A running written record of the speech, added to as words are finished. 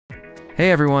Hey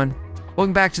everyone,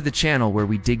 welcome back to the channel where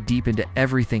we dig deep into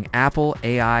everything Apple,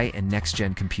 AI, and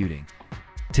next-gen computing.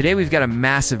 Today we've got a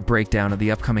massive breakdown of the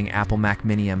upcoming Apple Mac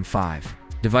Mini M5,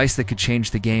 device that could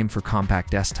change the game for compact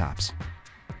desktops.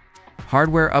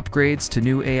 Hardware upgrades to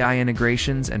new AI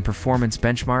integrations and performance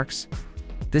benchmarks.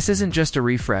 This isn't just a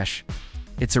refresh,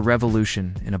 it's a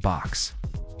revolution in a box.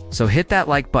 So hit that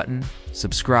like button,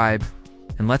 subscribe,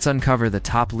 and let's uncover the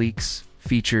top leaks,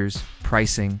 features,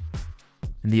 pricing,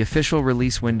 and the official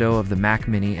release window of the Mac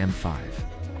Mini M5.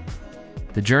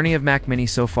 The journey of Mac Mini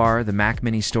so far, the Mac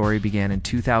Mini story began in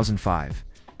 2005,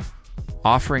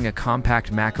 offering a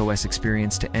compact macOS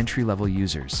experience to entry-level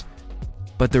users.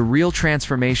 But the real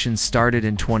transformation started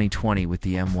in 2020 with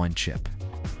the M1 chip.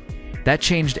 That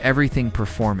changed everything: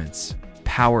 performance,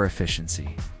 power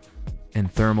efficiency,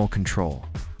 and thermal control.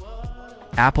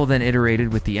 Apple then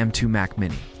iterated with the M2 Mac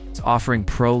Mini, offering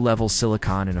pro-level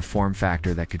silicon in a form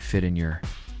factor that could fit in your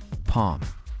palm.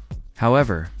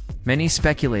 However, many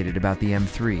speculated about the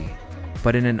M3,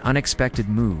 but in an unexpected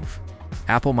move,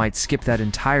 Apple might skip that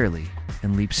entirely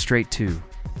and leap straight to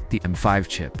the M5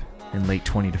 chip in late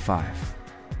 2025.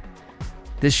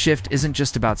 This shift isn't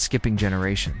just about skipping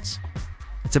generations.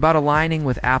 It's about aligning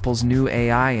with Apple's new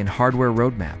AI and hardware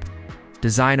roadmap,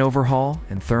 design overhaul,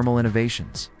 and thermal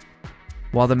innovations.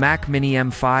 While the Mac Mini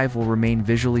M5 will remain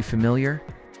visually familiar,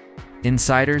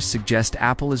 insiders suggest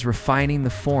Apple is refining the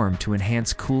form to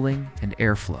enhance cooling and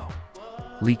airflow.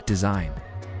 Leaked design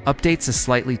updates: a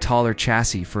slightly taller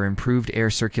chassis for improved air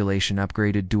circulation,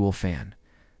 upgraded dual fan,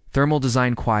 thermal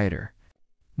design quieter,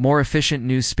 more efficient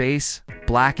new space,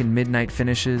 black and midnight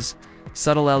finishes,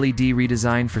 subtle LED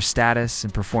redesign for status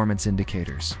and performance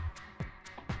indicators.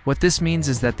 What this means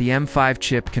is that the M5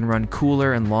 chip can run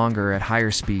cooler and longer at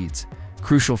higher speeds,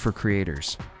 crucial for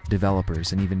creators,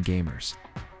 developers, and even gamers.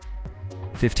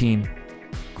 15.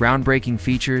 Groundbreaking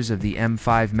features of the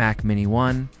M5 Mac Mini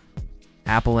 1.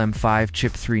 Apple M5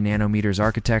 chip, 3 nanometers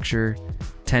architecture,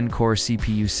 10-core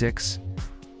CPU, 6.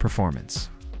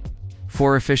 Performance.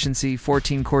 4 efficiency,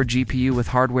 14-core GPU with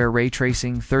hardware ray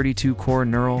tracing, 32-core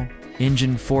neural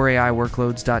engine, 4 AI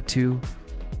workloads. 2.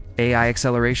 AI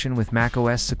acceleration with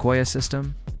macOS Sequoia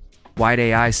system, wide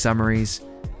AI summaries,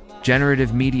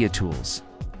 generative media tools,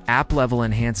 app-level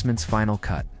enhancements, Final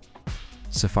Cut.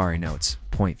 Safari Notes.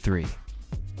 Point 3.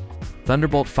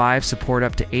 Thunderbolt 5 support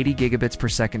up to 80 gigabits per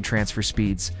second transfer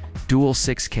speeds, dual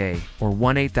 6K or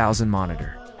 1/8000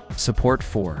 monitor. Support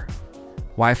 4.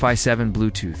 Wi-Fi 7,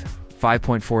 Bluetooth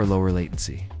 5.4, lower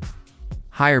latency.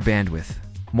 Higher bandwidth,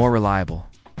 more reliable.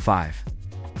 5.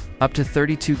 Up to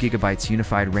 32 gigabytes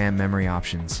unified RAM memory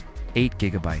options, 8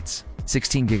 gigabytes,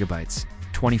 16 gigabytes,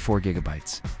 24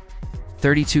 gigabytes.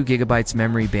 32 gigabytes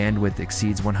memory bandwidth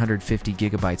exceeds 150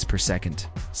 gigabytes per second.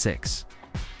 6.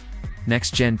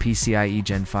 Next-gen PCIe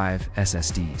Gen 5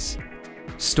 SSDs.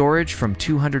 Storage from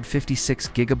 256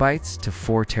 gigabytes to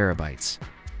 4 terabytes.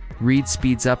 Read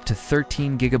speeds up to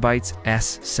 13 gigabytes.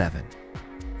 S7.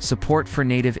 Support for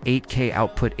native 8K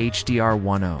output,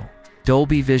 HDR10.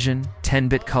 Dolby Vision,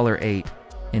 10-bit color. 8.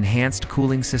 Enhanced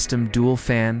cooling system, dual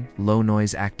fan, low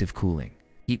noise active cooling.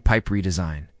 Heat pipe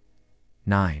redesign.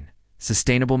 9.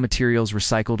 Sustainable materials,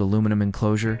 recycled aluminum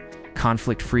enclosure,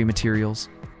 conflict-free materials,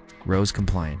 RoHS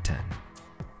compliant. 10.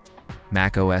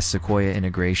 macOS Sequoia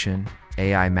integration,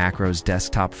 AI macros,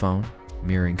 desktop phone,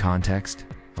 mirroring context,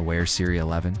 Aware Siri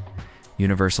 11,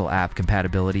 universal app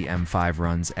compatibility, M5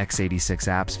 runs x86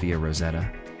 apps via Rosetta,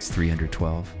 it's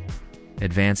 312.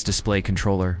 Advanced display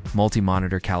controller,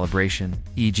 multi-monitor calibration,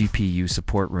 eGPU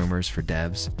support, rumors for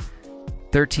devs.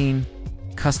 13.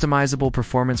 Customizable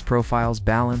performance profiles,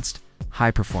 balanced,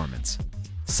 high performance.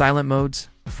 Silent modes.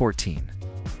 14.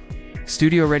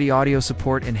 Studio-ready audio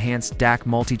support, enhanced DAC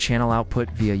multi-channel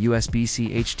output via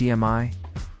USB-C HDMI.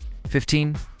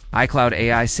 15. iCloud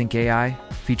AI Sync AI,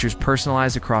 features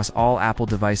personalized across all Apple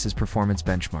devices, performance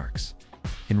benchmarks.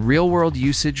 In real-world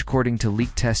usage, according to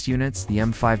leaked test units, the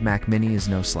M5 Mac Mini is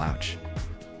no slouch.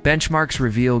 Benchmarks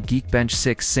reveal Geekbench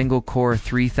 6 single-core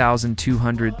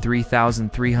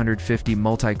 3200-3350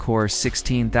 multi-core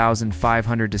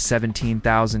 16500 to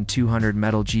 17200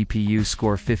 metal GPU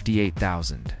score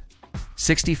 58000.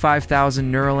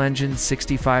 65,000 neural engine,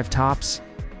 65 tops.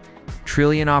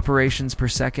 Trillion operations per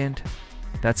second.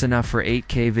 That's enough for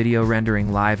 8K video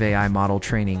rendering, live AI model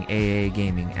training, AA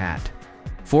gaming at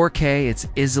 4K. It's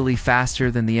easily faster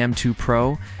than the M2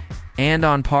 Pro and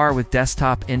on par with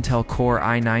desktop Intel Core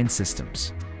i9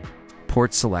 systems.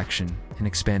 Port selection and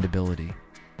expandability.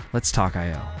 Let's talk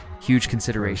I/O. Huge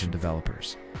consideration,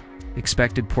 developers.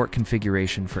 Expected port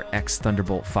configuration for X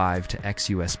Thunderbolt 5 to X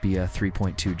USB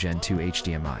 3.2 Gen 2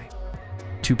 HDMI.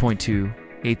 2.2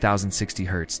 8060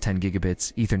 Hz, 10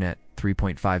 gigabits, Ethernet,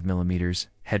 3.5 millimeters,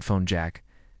 headphone jack,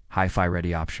 Hi-Fi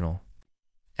ready optional.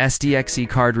 SDXC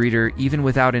card reader even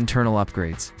without internal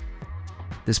upgrades.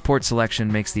 This port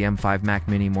selection makes the M5 Mac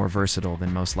Mini more versatile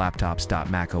than most laptops.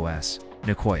 macOS,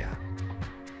 Sequoia.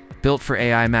 Built for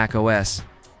AI macOS,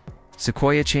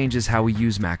 Sequoia changes how we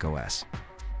use macOS.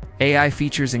 AI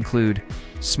features include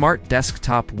Smart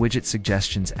Desktop Widget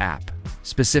Suggestions app,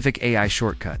 specific AI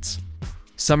shortcuts,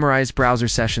 summarized browser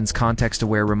sessions,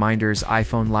 context-aware reminders,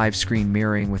 iPhone live screen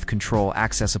mirroring with control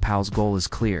access. Apple's goal is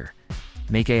clear: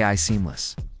 make AI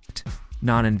seamless,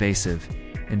 non-invasive,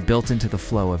 and built into the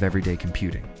flow of everyday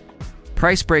computing.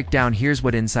 Price breakdown: here's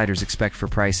what insiders expect for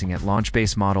pricing at launch.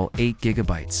 Base model 8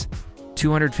 GB,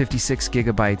 256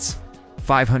 GB,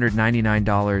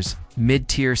 $599,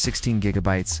 mid-tier 16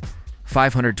 GB,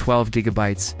 512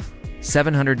 GB,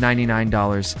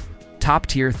 $799, top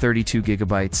tier 32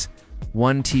 GB,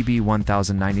 1 TB,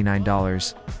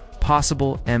 $1,099,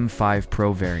 possible M5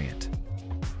 Pro variant,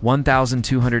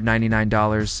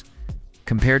 $1,299,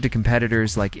 compared to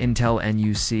competitors like Intel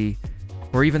NUC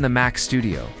or even the Mac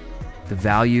Studio. The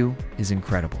value is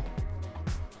incredible.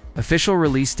 Official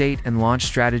release date and launch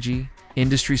strategy: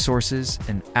 industry sources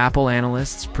and Apple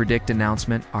analysts predict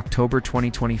announcement October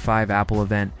 2025 Apple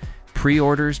event.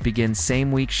 Pre-orders begin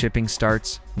same week, shipping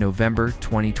starts November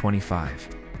 2025.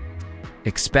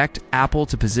 Expect Apple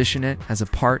to position it as a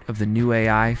part of the new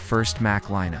AI-first Mac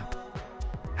lineup.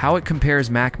 How it compares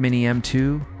Mac Mini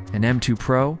M2 and M2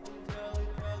 Pro?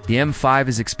 The M5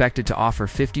 is expected to offer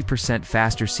 50%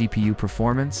 faster CPU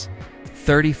performance,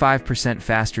 35%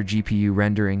 faster GPU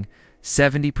rendering,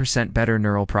 70% better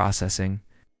neural processing,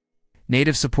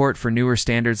 native support for newer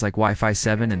standards like Wi-Fi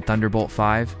 7 and Thunderbolt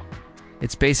 5.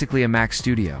 It's basically a Mac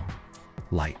Studio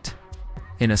Lite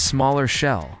in a smaller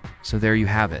shell. So there you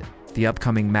have it. The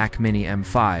upcoming Mac Mini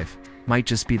M5 might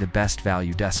just be the best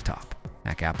value desktop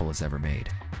Mac Apple has ever made.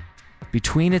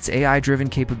 Between its AI-driven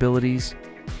capabilities,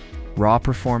 raw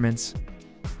performance,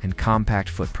 and compact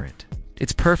footprint,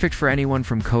 it's perfect for anyone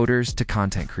from coders to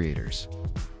content creators.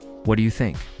 What do you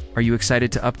think? Are you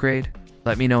excited to upgrade?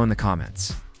 Let me know in the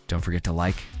comments. Don't forget to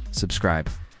like, subscribe,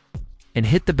 and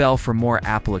hit the bell for more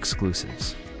Apple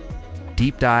exclusives,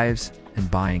 deep dives,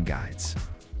 and buying guides.